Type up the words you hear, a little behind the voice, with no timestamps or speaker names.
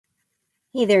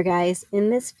Hey there guys, in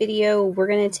this video we're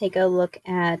going to take a look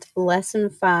at lesson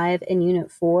 5 in unit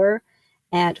 4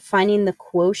 at finding the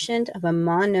quotient of a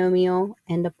monomial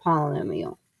and a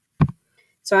polynomial.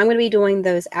 So I'm going to be doing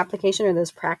those application or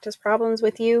those practice problems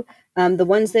with you. The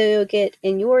ones that you'll get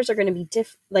in yours are going to be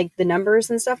like the numbers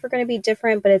and stuff are going to be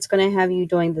different, but it's going to have you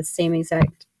doing the same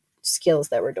exact skills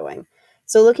that we're doing.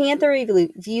 So looking at the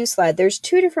review slide, there's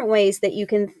two different ways that you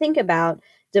can think about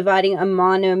dividing a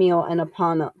monomial and a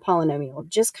polynomial.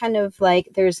 Just kind of like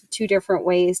there's two different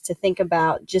ways to think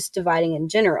about just dividing in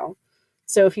general.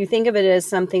 So if you think of it as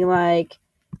something like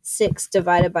 6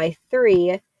 divided by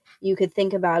 3, you could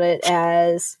think about it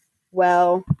as,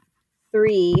 well,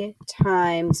 3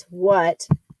 times what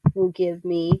will give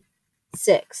me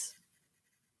 6.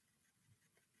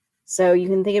 So you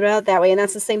can think about it that way, and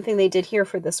that's the same thing they did here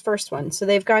for this first one. So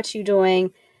they've got you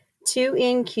doing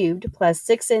 2n cubed plus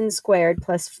 6n squared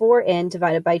plus 4n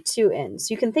divided by 2n.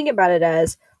 So you can think about it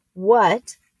as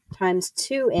what times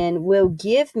 2n will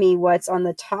give me what's on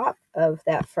the top of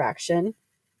that fraction.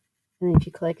 And if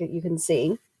you click it, you can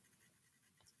see.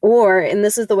 Or, and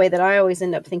this is the way that I always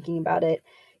end up thinking about it,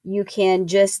 you can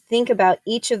just think about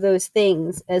each of those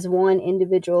things as one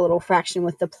individual little fraction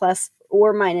with the plus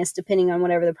or minus, depending on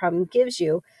whatever the problem gives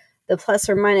you, the plus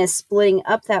or minus splitting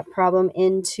up that problem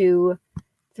into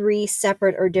 3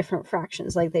 separate or different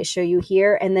fractions like they show you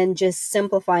here, and then just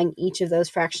simplifying each of those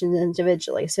fractions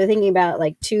individually. So thinking about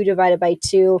like 2 divided by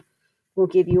 2 will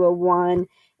give you a 1.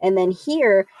 And then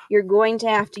here, you're going to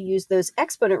have to use those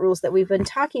exponent rules that we've been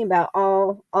talking about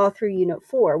all through Unit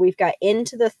 4. We've got n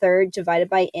to the third divided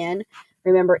by n.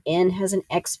 Remember, n has an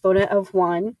exponent of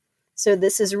 1. So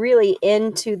this is really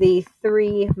n to the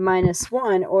 3 minus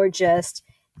 1, or just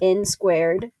n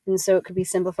squared. And so it could be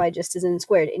simplified just as n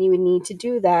squared. And you would need to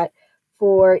do that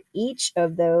for each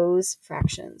of those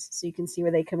fractions. So you can see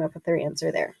where they come up with their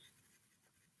answer there.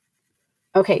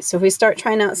 Okay, so if we start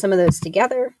trying out some of those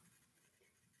together,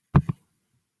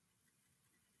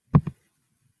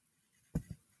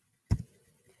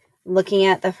 looking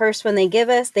at the first one they give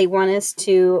us, they want us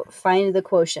to find the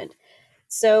quotient.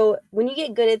 So when you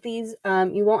get good at these,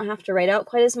 you won't have to write out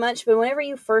quite as much, but whenever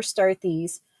you first start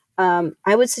these,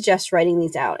 I would suggest writing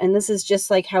these out. And this is just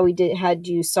like how we had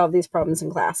you solve these problems in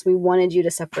class. We wanted you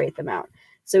to separate them out.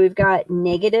 So we've got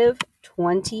negative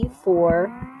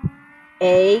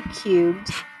 24a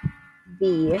cubed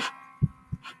b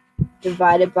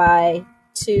divided by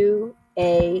 2ab,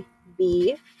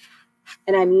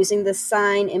 and I'm using the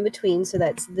sign in between, so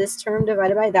that's this term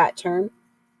divided by that term.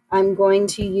 I'm going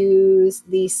to use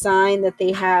the sign that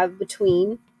they have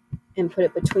between and put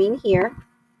it between here,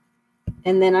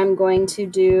 and then I'm going to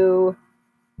do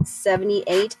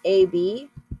 78ab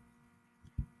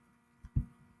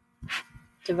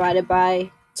divided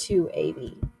by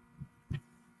 2ab.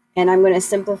 And I'm going to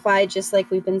simplify just like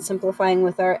we've been simplifying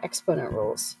with our exponent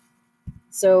rules.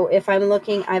 So if I'm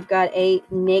looking, I've got a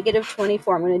negative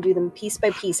 24. I'm going to do them piece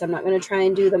by piece. I'm not going to try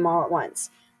and do them all at once.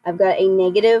 I've got a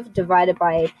negative divided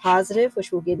by a positive,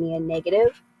 which will give me a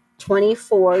negative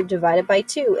 24 divided by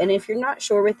 2. And if you're not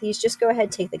sure with these, just go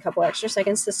ahead, take the couple extra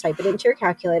seconds to type it into your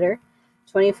calculator.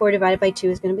 24 divided by 2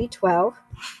 is going to be 12.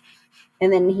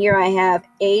 And then here I have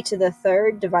a to the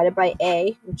third divided by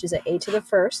a, which is a to the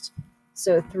first.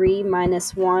 So 3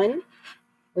 minus 1,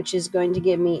 which is going to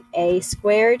give me a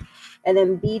squared. And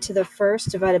then b to the first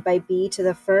divided by b to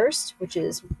the first, which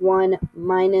is 1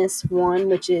 minus 1,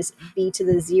 which is b to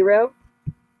the 0.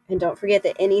 And don't forget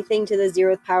that anything to the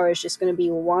 0th power is just going to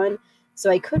be 1. So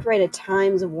I could write a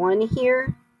times 1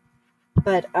 here,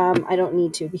 but I don't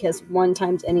need to, because 1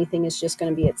 times anything is just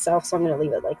going to be itself, so I'm going to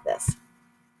leave it like this.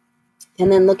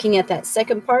 And then looking at that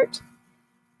second part,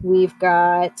 we've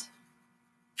got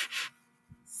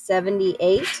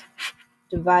 78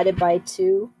 divided by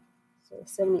 2. So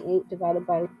 78 divided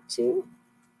by 2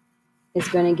 is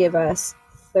going to give us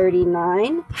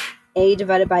 39. A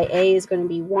divided by A is going to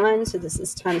be 1, so this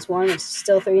is times 1, which is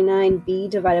still 39. B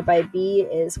divided by B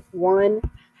is 1,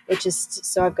 which is,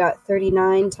 so I've got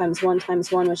 39 times 1,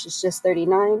 which is just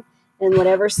 39. And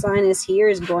whatever sign is here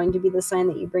is going to be the sign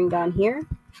that you bring down here.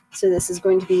 So this is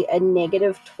going to be a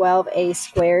negative 12a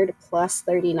squared plus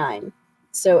 39.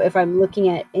 So if I'm looking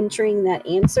at entering that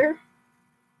answer,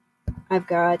 I've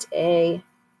got a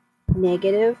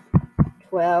negative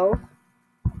 12a,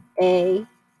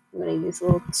 I'm going to use a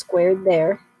little squared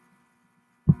there,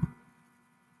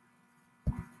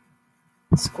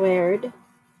 squared,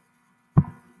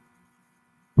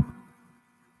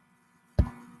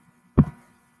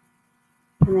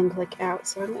 and then click out,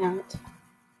 so I'm out,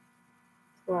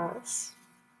 plus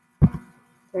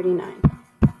 39.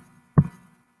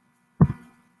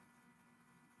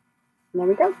 And there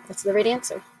we go. That's the right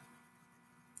answer.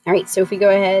 All right, so if we go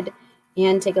ahead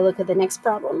and take a look at the next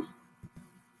problem.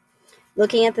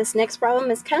 Looking at this next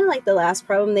problem, it's kind of like the last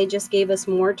problem. They just gave us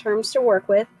more terms to work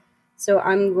with. So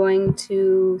I'm going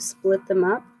to split them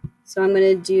up. So I'm going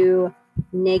to do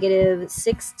negative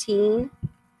 16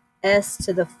 s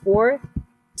to the fourth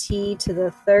t to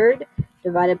the third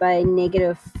divided by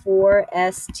negative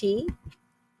 4st.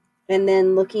 And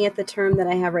then looking at the term that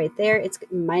I have right there, it's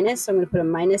minus. So I'm going to put a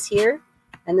minus here.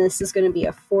 And this is going to be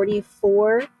a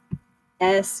 44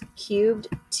 s cubed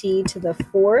t to the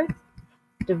fourth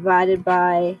divided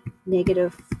by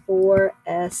negative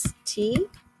 4st.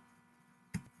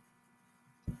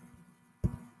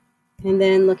 And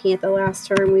then looking at the last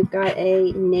term, we've got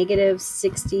a negative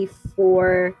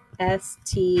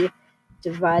 64st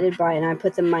divided by, and I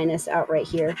put the minus out right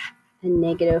here, a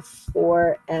negative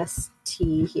 4st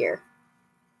here.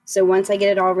 So once I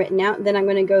get it all written out, then I'm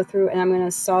going to go through and I'm going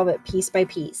to solve it piece by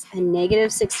piece. A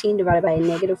negative 16 divided by a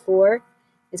negative 4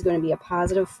 is going to be a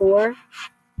positive 4.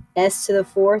 S to the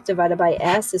fourth divided by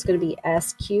s is going to be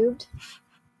s cubed.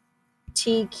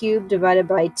 T cubed divided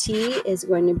by t is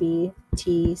going to be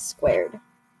t squared.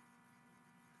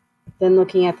 Then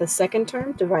looking at the second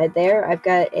term, divide there. I've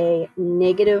got a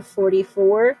negative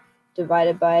 44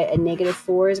 divided by a negative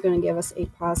 4 is going to give us a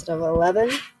positive 11.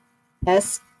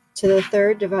 S to the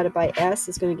third divided by s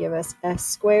is going to give us s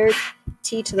squared.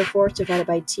 T to the fourth divided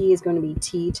by t is going to be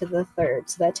t to the third.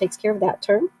 So that takes care of that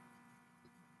term.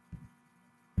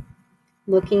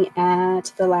 Looking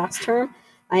at the last term,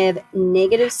 I have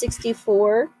negative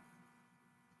 64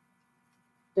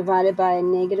 divided by a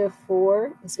negative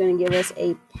 4 is going to give us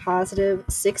a positive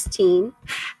 16.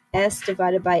 S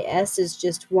divided by s is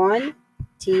just 1.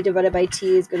 T divided by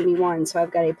t is going to be 1. So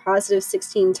I've got a positive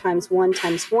 16 times 1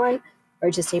 times 1,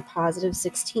 or just a positive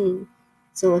 16.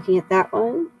 So looking at that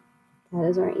one, that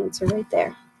is our answer right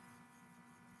there.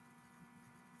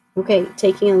 Okay,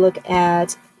 taking a look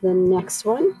at the next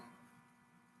one.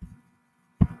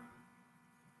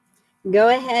 Go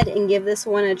ahead and give this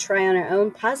one a try on your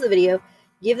own. Pause the video,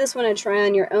 give this one a try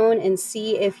on your own, and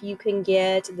see if you can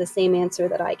get the same answer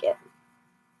that I get.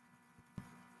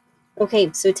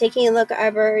 Okay, so taking a look,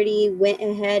 I've already went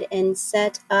ahead and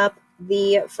set up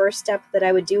the first step that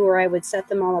I would do, where I would set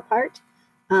them all apart.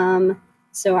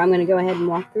 So I'm going to go ahead and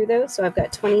walk through those. So I've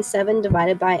got 27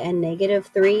 divided by a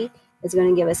negative 3 is going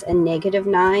to give us a negative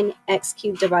 9. X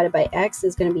cubed divided by x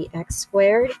is going to be x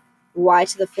squared. Y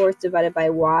to the fourth divided by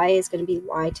y is going to be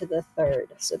y to the third.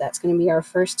 So that's going to be our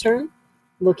first term.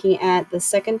 Looking at the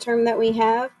second term that we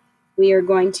have, we are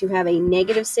going to have a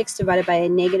negative 6 divided by a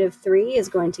negative 3 is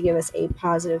going to give us a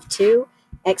positive 2.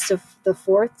 X to the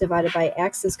fourth divided by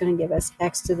x is going to give us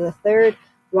x to the third.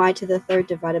 Y to the third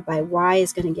divided by y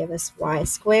is going to give us y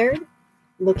squared.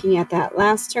 Looking at that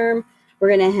last term,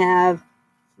 we're going to have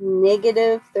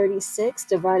negative 36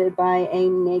 divided by a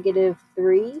negative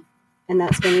 3, and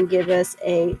that's going to give us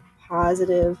a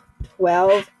positive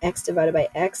 12. X divided by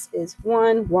x is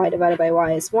 1, y divided by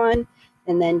y is 1,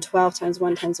 and then 12 times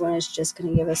 1 times 1 is just going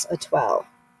to give us a 12.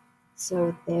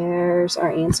 So there's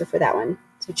our answer for that one.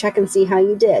 So check and see how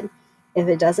you did. If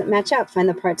it doesn't match up, find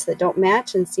the parts that don't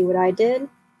match and see what I did,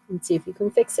 and see if you can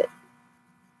fix it.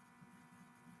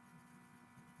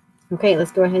 Okay,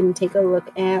 let's go ahead and take a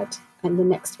look at the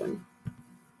next one.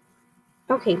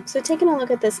 Okay, so taking a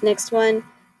look at this next one,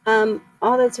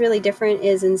 all that's really different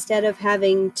is instead of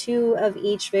having 2 of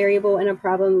each variable in a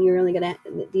problem, you're only going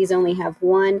to, these only have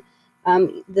 1.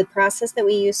 The process that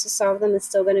we use to solve them is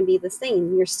still going to be the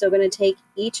same. You're still going to take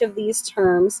each of these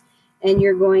terms and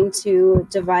you're going to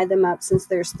divide them up. Since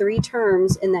there's 3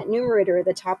 terms in that numerator at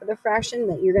the top of the fraction,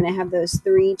 that you're going to have those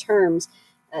 3 terms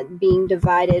being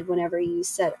divided whenever you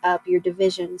set up your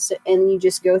division. So, and you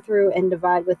just go through and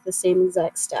divide with the same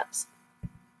exact steps.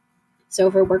 So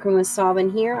if we're working with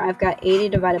solving here, I've got 80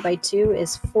 divided by 2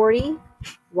 is 40.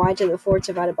 Y to the fourth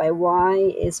divided by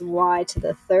y is y to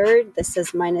the third. This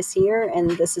says minus here,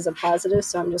 and this is a positive,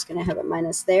 so I'm just going to have a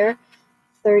minus there.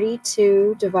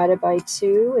 32 divided by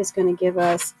 2 is going to give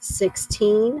us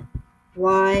 16.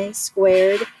 Y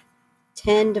squared.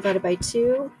 10 divided by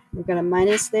 2, we've got a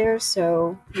minus there,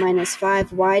 so minus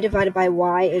 5. Y divided by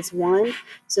y is 1,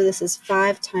 so this is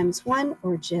 5 times 1,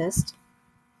 or just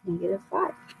negative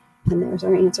 5. And there's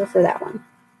our answer for that one.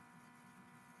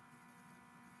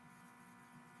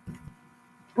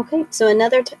 Okay, so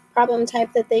another problem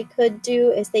type that they could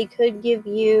do is they could give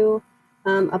you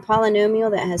a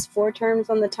polynomial that has 4 terms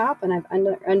on the top, and I've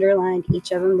underlined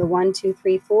each of them, the 1, 2,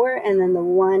 3, 4, and then the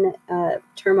 1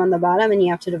 term on the bottom, and you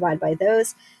have to divide by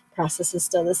those. Process is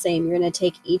still the same. You're going to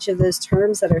take each of those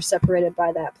terms that are separated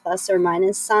by that plus or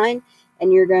minus sign,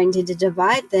 and you're going to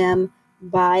divide them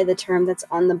by the term that's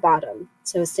on the bottom.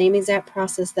 So same exact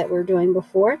process that we're doing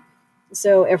before.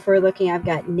 So if we're looking, I've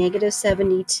got negative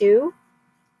 72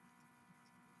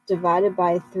 divided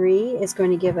by 3 is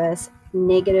going to give us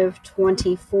negative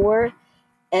 24.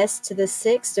 S to the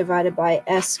 6 divided by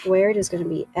s squared is going to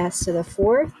be s to the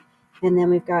 4th. And then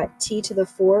we've got t to the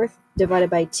 4th divided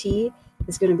by t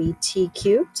is going to be t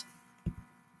cubed.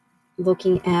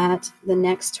 Looking at the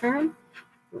next term,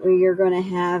 you're going to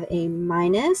have a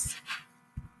minus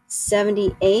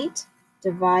 78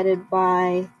 divided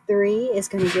by 3 is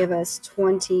going to give us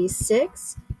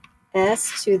 26.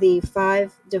 S to the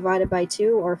 5 divided by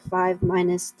 2, or 5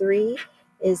 minus 2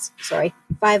 is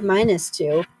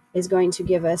going to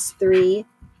give us 3.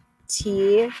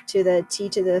 T to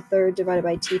the 3rd divided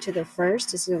by t to the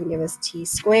 1st is going to give us t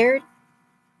squared.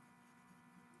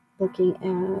 Looking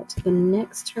at the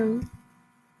next term,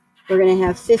 we're going to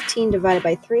have 15 divided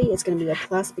by 3. It's going to be a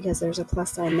plus because there's a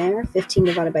plus sign there. 15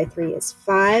 divided by 3 is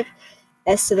 5.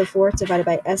 S to the 4th divided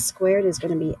by s squared is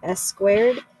going to be s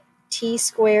squared. T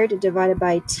squared divided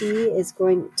by t is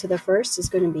going to the 1st is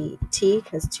going to be t,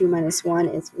 because 2 minus 1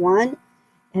 is 1.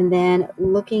 And then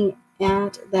looking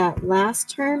at that last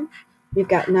term, we've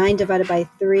got 9 divided by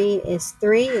 3 is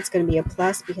 3. It's going to be a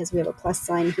plus because we have a plus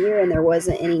sign here and there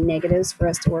wasn't any negatives for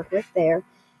us to work with there.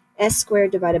 S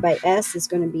squared divided by s is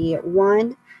going to be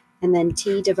 1. And then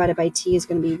t divided by t is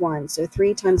going to be 1. So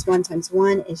 3 times 1 times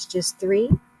 1 is just 3.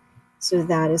 So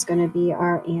that is going to be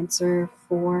our answer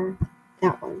for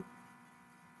that one.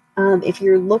 If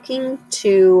you're looking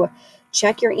to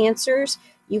check your answers,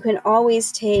 you can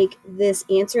always take this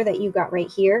answer that you got right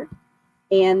here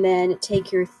and then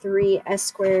take your 3s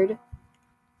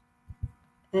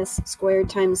squared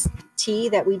times t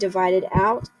that we divided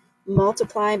out,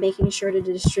 multiply, making sure to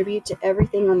distribute to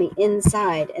everything on the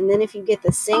inside. And then if you get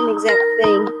the same exact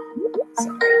thing,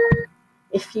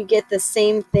 if you get the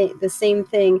same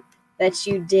thing that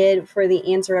you did for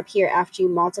the answer up here, after you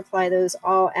multiply those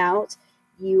all out,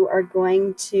 you are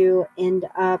going to end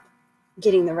up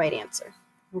getting the right answer.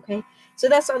 Okay, so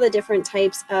that's all the different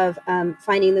types of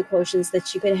finding the quotients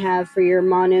that you could have for your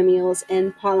monomials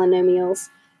and polynomials.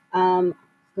 I'm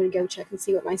going to go check and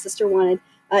see what my sister wanted.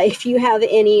 If you have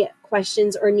any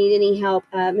questions or need any help,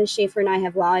 Ms. Schaefer and I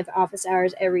have live office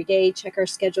hours every day. Check our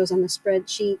schedules on the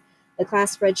spreadsheet, the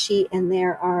class spreadsheet, and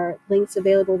there are links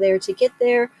available there to get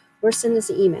there, or send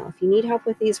us an email. If you need help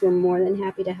with these, we're more than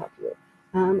happy to help you.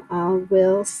 I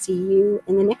will see you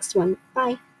in the next one.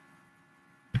 Bye.